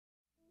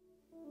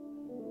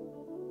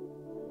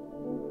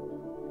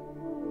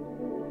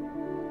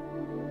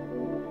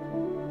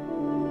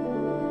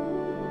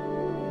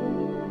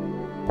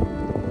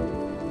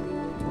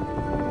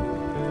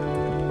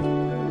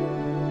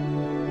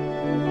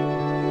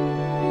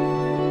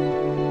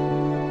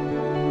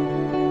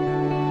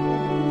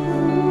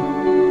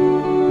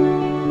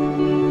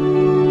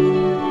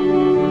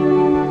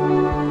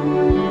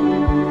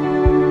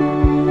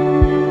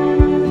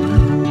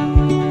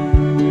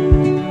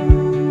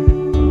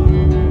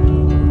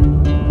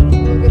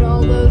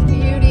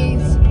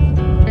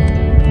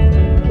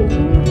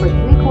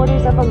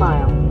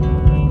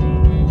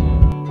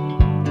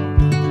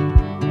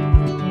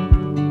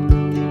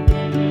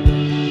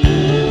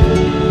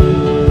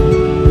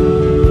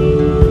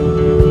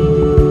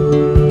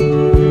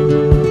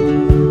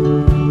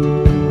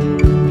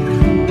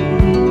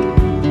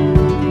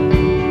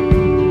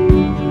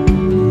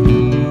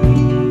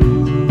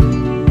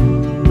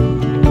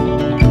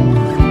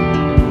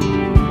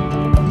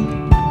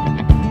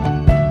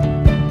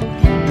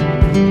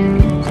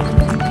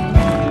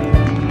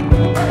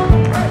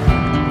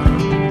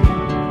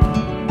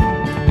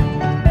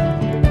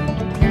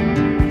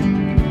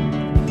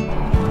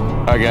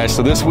guys,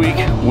 so this week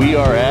we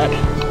are at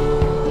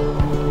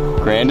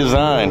Grand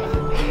Design.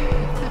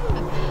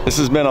 This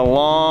has been a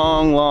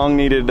long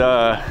needed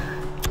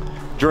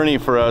journey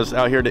for us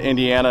out here to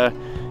Indiana.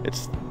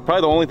 It's probably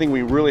the only thing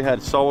we really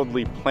had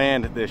solidly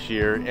planned this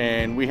year,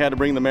 and we had to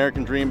bring the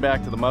American Dream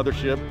back to the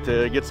mothership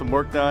to get some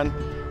work done.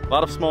 A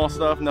lot of small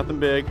stuff, nothing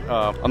big.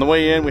 On the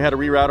way in, we had to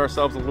reroute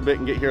ourselves a little bit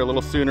and get here a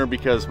little sooner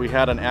because we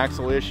had an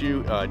axle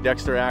issue.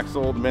 Dexter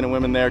Axle, the men and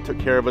women there took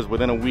care of us.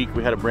 Within a week,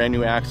 we had a brand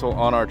new axle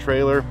on our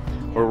trailer.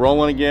 We're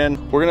rolling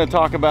again. We're gonna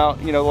talk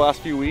about, the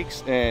last few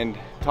weeks and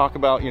talk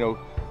about,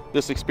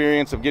 this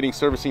experience of getting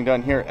servicing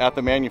done here at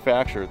the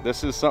manufacturer.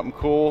 This is something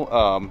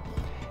cool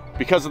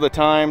because of the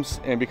times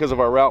and because of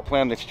our route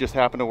plan that's just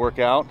happened to work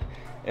out.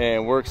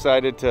 And we're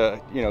excited to,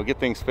 get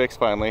things fixed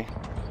finally.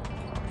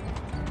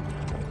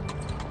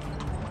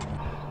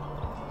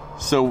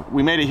 So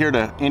we made it here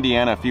to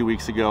Indiana a few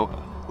weeks ago,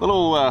 a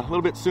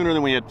little bit sooner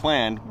than we had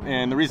planned.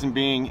 And the reason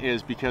being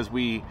is because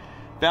we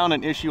found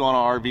an issue on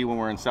our RV when we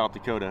were in South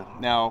Dakota.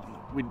 Now,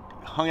 we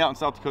hung out in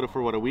South Dakota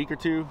for what, a week or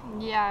two?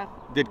 Yeah.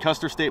 Did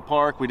Custer State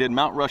Park, we did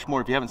Mount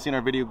Rushmore. If you haven't seen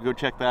our video, go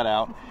check that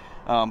out.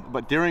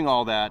 But during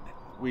all that,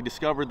 we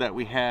discovered that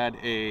we had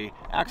a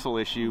axle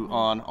issue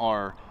on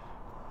our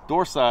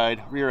door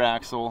side rear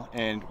axle,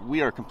 and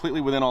we are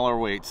completely within all our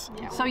weights.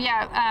 Yeah. So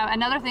yeah,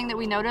 another thing that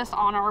we noticed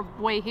on our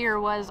way here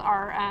was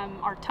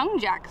our tongue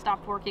jack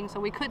stopped working, so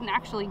we couldn't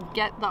actually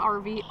get the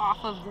RV off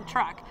of the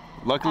truck.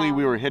 Luckily,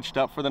 we were hitched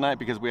up for the night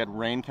because we had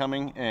rain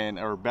coming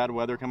or bad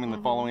weather coming the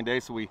following day,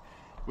 so we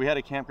had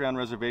a campground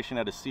reservation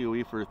at a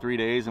COE for 3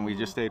 days, and we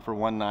just stayed for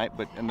one night.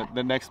 But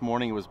the next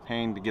morning it was a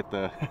pain to get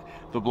the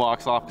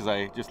blocks off because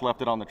I just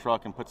left it on the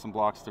truck and put some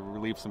blocks to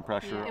relieve some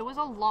pressure. Yeah, it was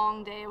a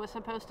long day. It was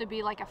supposed to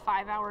be like a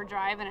 5-hour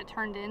drive, and it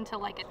turned into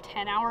like a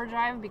 10-hour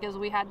drive because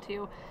we had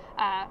to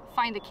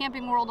find a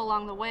Camping World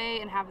along the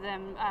way and have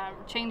them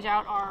change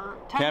out our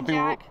tongue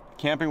jack.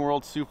 Camping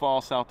World, Sioux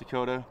Falls, South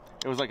Dakota.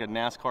 It was like a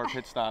NASCAR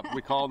pit stop.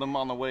 We called them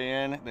on the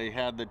way in. They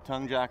had the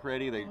tongue jack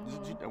ready. They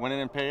went in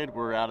and paid.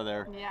 We're out of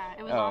there. Yeah,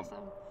 it was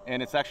awesome.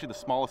 And it's actually the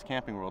smallest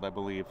Camping World, I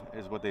believe,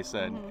 is what they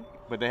said.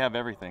 But they have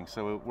everything,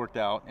 so it worked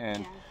out.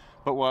 And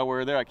but while we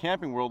were there at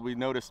Camping World, we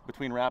noticed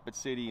between Rapid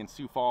City and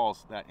Sioux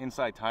Falls that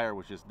inside tire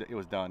was it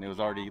was done. It was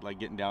already like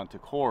getting down to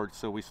cord.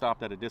 So we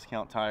stopped at a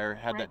discount tire,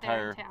 had that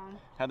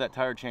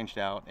tire changed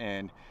out,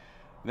 and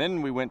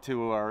then we went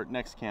to our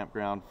next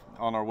campground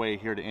on our way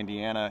here to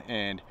Indiana,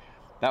 and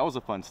that was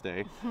a fun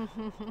stay.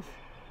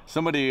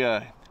 Somebody,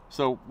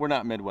 so we're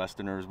not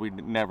Midwesterners. We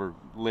never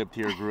lived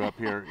here, grew up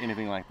here,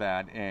 anything like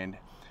that. And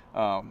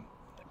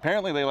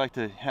apparently they like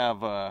to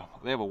have,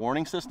 they have a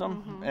warning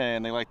system,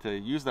 and they like to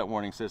use that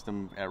warning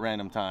system at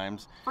random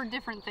times. For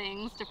different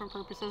things, different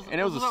purposes.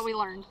 And it was what we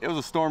learned. It was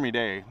a stormy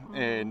day,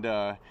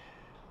 and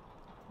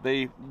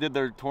they did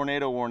their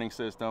tornado warning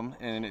system,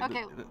 and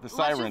the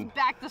siren. Let's just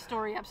back the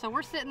story up. So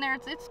we're sitting there,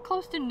 it's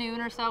close to noon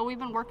or so. We've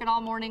been working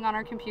all morning on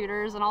our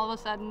computers, and all of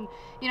a sudden,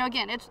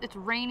 again, it's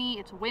rainy,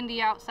 it's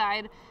windy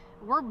outside.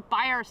 We're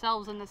by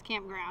ourselves in this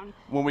campground.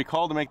 When we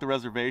called to make the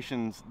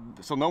reservations,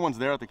 so no one's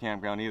there at the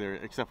campground either,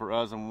 except for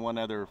us and one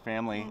other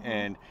family,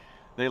 and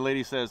the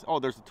lady says, "Oh,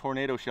 there's a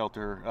tornado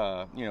shelter,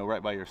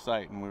 right by your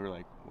site." And we were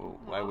like, "Well,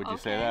 why would you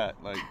say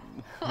that?" Like,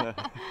 we're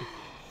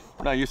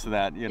not used to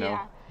that,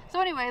 Yeah. So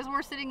anyways,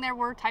 we're sitting there,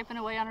 we're typing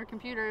away on our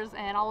computers,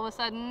 and all of a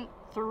sudden,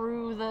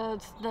 through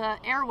the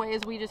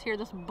airways, we just hear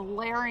this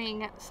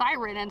blaring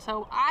siren, and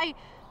so I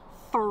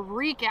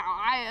freak out.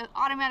 I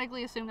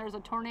automatically assume there's a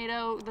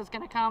tornado that's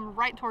gonna come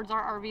right towards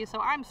our RV, so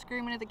I'm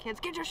screaming at the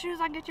kids, "Get your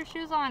shoes on, get your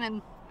shoes on,"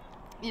 and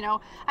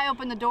I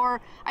open the door,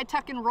 I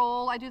tuck and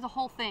roll, I do the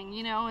whole thing,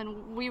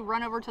 and we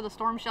run over to the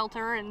storm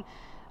shelter, and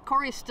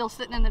Corey's still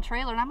sitting in the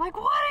trailer, and I'm like,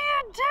 "What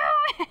are you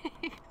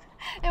doing?"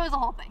 It was a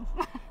whole thing.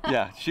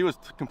 Yeah, she was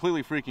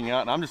completely freaking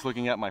out, and I'm just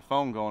looking at my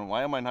phone going,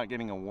 why am I not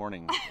getting a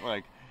warning?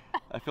 Like,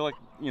 I feel like,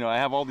 I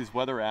have all these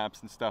weather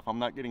apps and stuff. I'm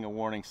not getting a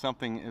warning.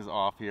 Something is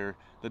off here.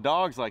 The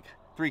dog's like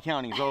 3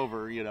 counties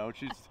over,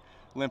 she's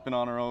limping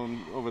on her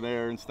own over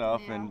there and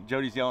stuff, and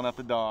Jody's yelling at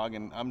the dog,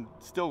 and I'm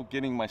still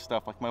getting my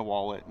stuff, like my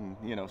wallet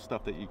and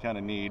stuff that you kind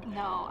of need.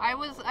 No,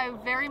 I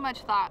very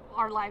much thought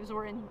our lives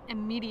were in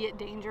immediate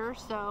danger,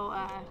 so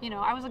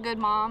I was a good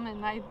mom,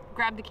 and I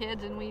grabbed the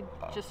kids, and we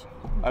just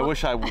I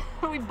wish I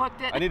we booked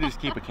it. I need to just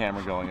keep a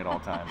camera going at all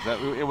times.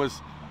 It was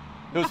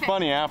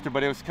funny after,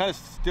 but it was kind of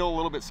still a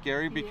little bit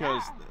scary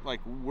because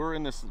like we're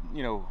in this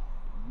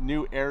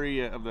new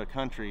area of the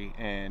country,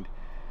 and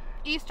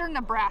eastern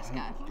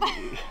Nebraska.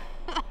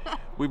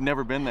 We've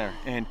never been there,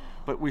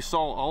 but we saw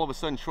all of a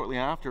sudden shortly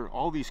after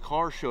all these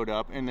cars showed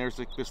up, and there's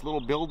like this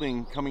little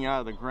building coming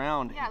out of the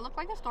ground. Yeah, it looked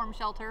like a storm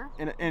shelter.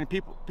 And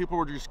people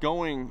were just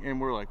going, and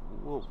we're like,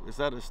 "Whoa, is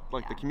that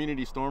the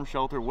community storm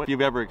shelter?" What if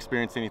you've ever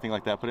experienced anything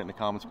like that? Put it in the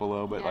comments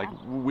below. But like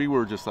we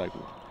were just like,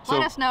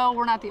 let us know.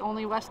 We're not the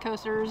only West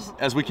Coasters.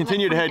 As we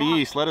continue to head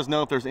east, let us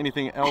know if there's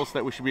anything else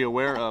that we should be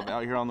aware of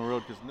out here on the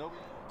road, because nobody.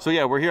 So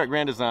yeah, we're here at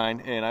Grand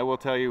Design, and I will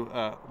tell you,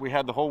 we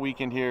had the whole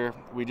weekend here.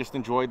 We just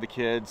enjoyed the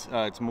kids.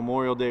 It's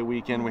Memorial Day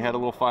weekend. We had a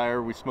little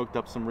fire. We smoked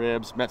up some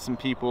ribs, met some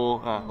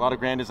people. A lot of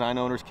Grand Design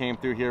owners came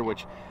through here,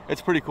 which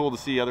it's pretty cool to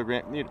see other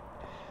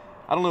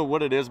I don't know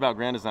what it is about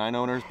Grand Design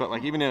owners, but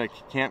like even in a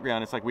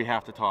campground, it's like we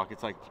have to talk.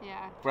 It's like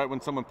right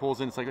when someone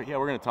pulls in, it's like, yeah,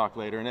 we're going to talk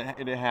later,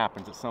 and it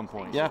happens at some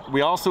point. Yeah,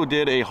 we also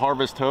did a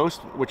harvest toast,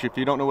 which if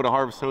you don't know what a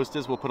harvest toast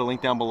is, we'll put a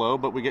link down below.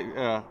 But we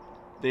get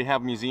they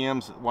have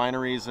museums,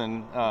 wineries,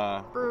 and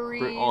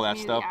breweries, all that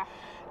stuff.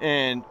 Yeah.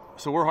 And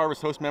so we're Harvest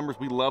Toast members.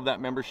 We love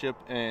that membership,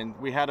 and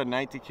we had a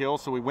night to kill,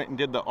 so we went and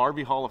did the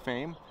RV Hall of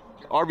Fame.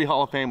 RV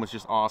Hall of Fame was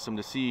just awesome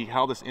to see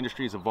how this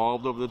industry has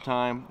evolved over the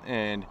time,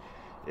 and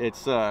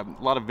it's a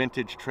lot of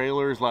vintage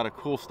trailers, a lot of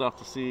cool stuff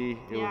to see.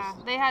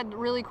 They had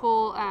really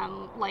cool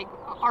like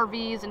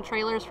RVs and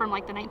trailers from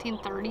like the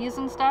 1930s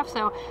and stuff.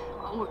 So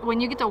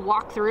when you get to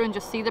walk through and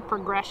just see the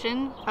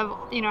progression of,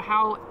 you know,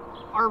 how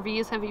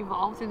RVs have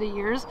evolved through the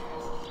years,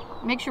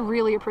 makes you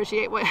really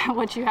appreciate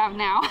what you have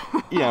now.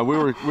 Yeah, we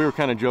were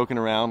kind of joking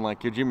around, like,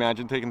 could you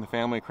imagine taking the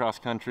family across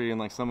country in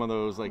like some of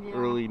those like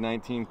early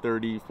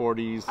 1930s,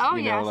 40s? Oh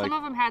yeah, some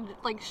of them had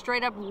like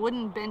straight up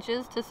wooden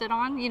benches to sit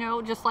on, you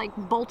know, just like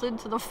bolted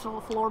to the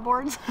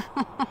floorboards.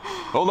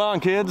 Hold on,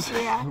 kids.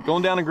 Yeah.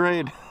 Going down a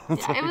grade.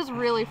 Yeah, it was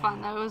really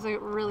fun though. It was a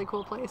really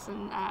cool place,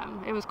 and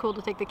it was cool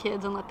to take the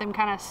kids and let them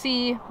kind of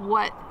see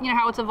what, you know,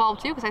 how it's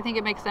evolved too, because I think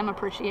it makes them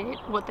appreciate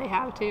what they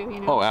have too,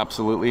 you know. Oh,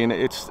 absolutely. And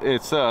it's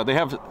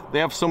they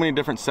have so many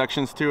different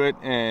sections to it,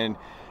 and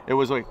it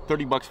was like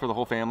 $30 for the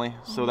whole family,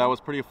 so that was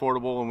pretty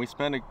affordable, and we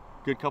spent a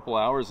good couple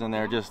hours in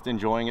there just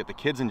enjoying it. The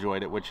kids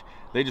enjoyed it, which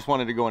they just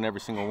wanted to go in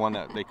every single one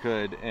that they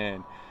could,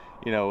 and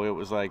you know, it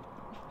was like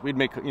they'd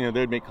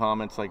make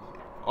comments like,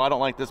 oh, I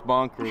don't like this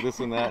bunk or this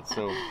and that.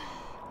 So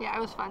yeah, it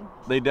was fun.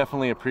 They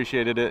definitely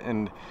appreciated it.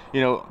 And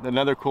you know,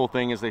 another cool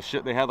thing is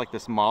they had like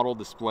this model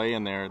display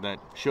in there that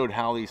showed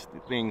how these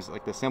things,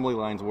 like the assembly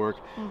lines, work.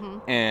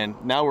 And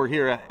now we're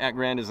here at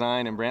Grand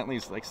Design, and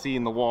Brantley's like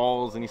seeing the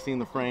walls and he's seeing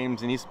the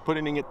frames, and he's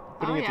putting it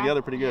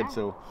together pretty good.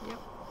 So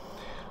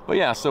but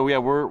yeah, so yeah,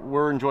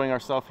 we're enjoying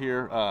ourselves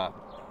here.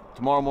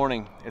 Tomorrow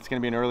morning, it's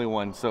going to be an early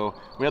one. So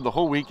we had the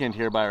whole weekend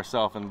here by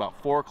ourselves, and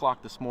about 4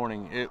 o'clock this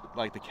morning,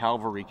 like the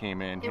cavalry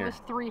came in here. It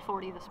was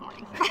 3:40 this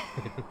morning,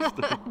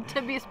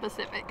 to be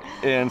specific.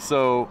 And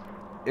so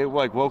it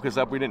like woke us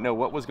up. We didn't know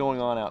what was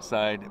going on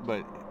outside,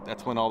 but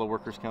that's when all the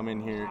workers come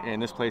in here, and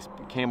this place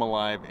came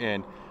alive.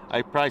 And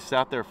I probably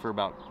sat there for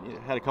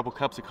had a couple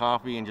cups of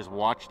coffee and just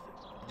watched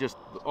just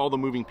all the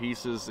moving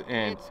pieces.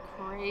 And it's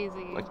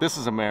crazy. Like, this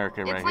is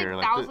America right here.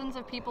 Like thousands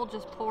of people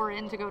just pour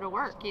in to go to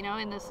work, you know,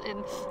 and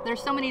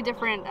there's so many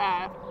different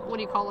what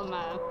do you call them,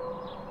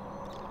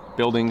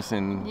 buildings,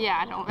 and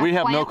we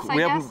have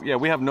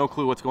we have no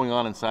clue what's going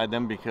on inside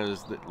them,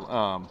 because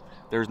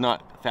there's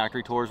not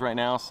factory tours right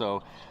now,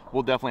 so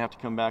we'll definitely have to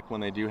come back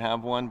when they do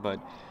have one. But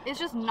it's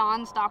just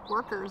non-stop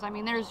workers. I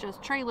mean, there's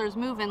just trailers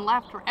moving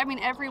left, I mean,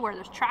 everywhere.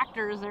 There's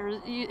tractors,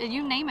 there's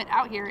you name it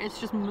out here. It's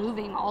just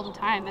moving all the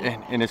time,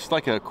 and it's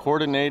like a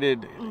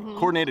coordinated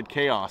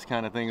chaos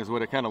kind of thing is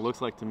what it kind of looks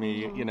like to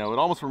me. You know, it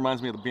almost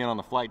reminds me of being on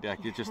the flight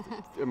deck. It just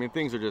I mean,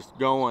 things are just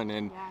going.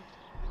 And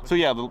so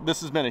yeah,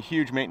 this has been a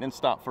huge maintenance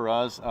stop for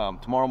us.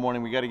 Tomorrow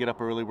morning we got to get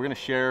up early. We're going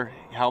to share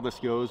how this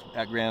goes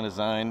at Grand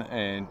Design,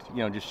 and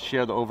you know, just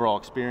share the overall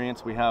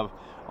experience. We have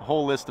a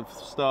whole list of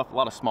stuff, a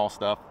lot of small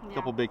stuff, a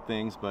couple big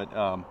things, but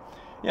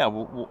yeah,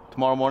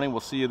 tomorrow morning we'll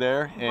see you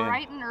there. And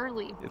bright and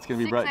early. It's going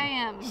to be bright. 6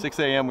 a.m. 6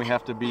 a.m. We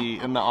have to be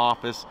in the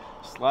office.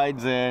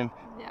 Slides in,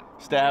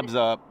 stabs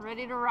up,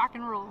 ready to rock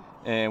and roll.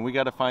 And we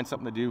got to find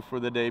something to do for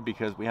the day,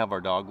 because we have our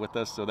dog with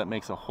us, so that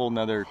makes a whole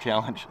nother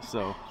challenge.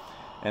 So.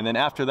 And then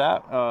after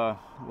that, well,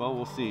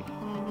 we'll see.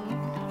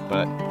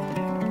 But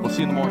we'll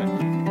see you in the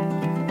morning.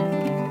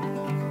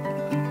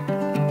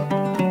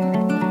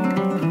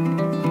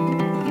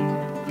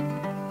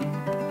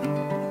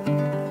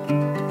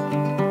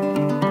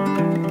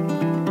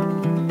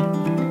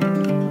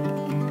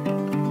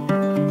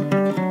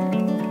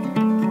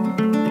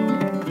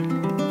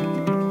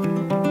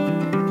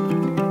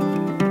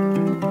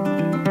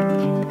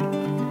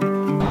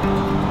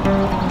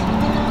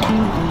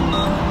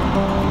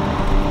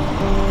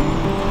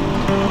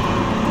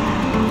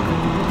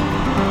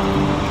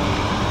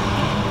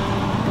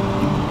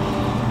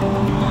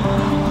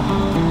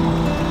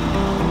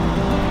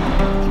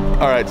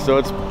 All right, so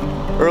it's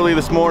early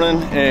this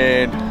morning,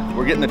 and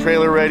we're getting the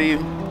trailer ready.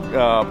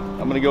 I'm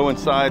gonna go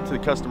inside to the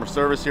customer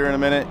service here in a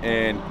minute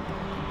and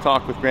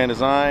talk with Grand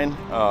Design.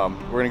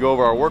 We're gonna go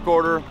over our work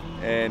order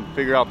and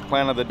figure out the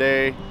plan of the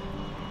day.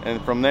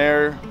 And from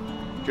there,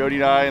 Jody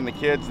and I and the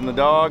kids and the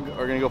dog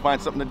are gonna go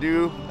find something to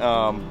do.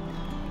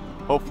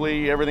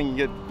 Hopefully everything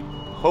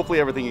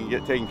can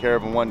get taken care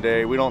of in one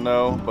day. We don't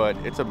know, but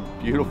it's a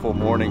beautiful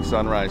morning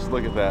sunrise.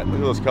 Look at that, look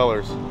at those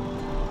colors.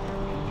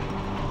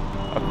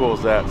 How cool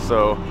is that?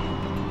 So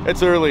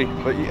it's early,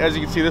 but as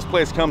you can see, this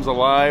place comes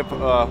alive.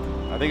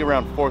 I think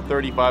around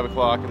 4:30, 5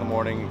 o'clock in the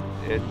morning,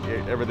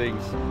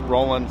 everything's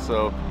rolling.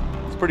 So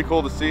it's pretty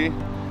cool to see.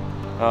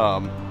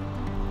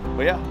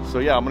 But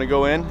yeah, I'm gonna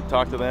go in,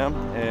 talk to them,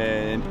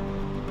 and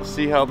we'll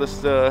see how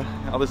this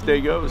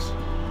day goes.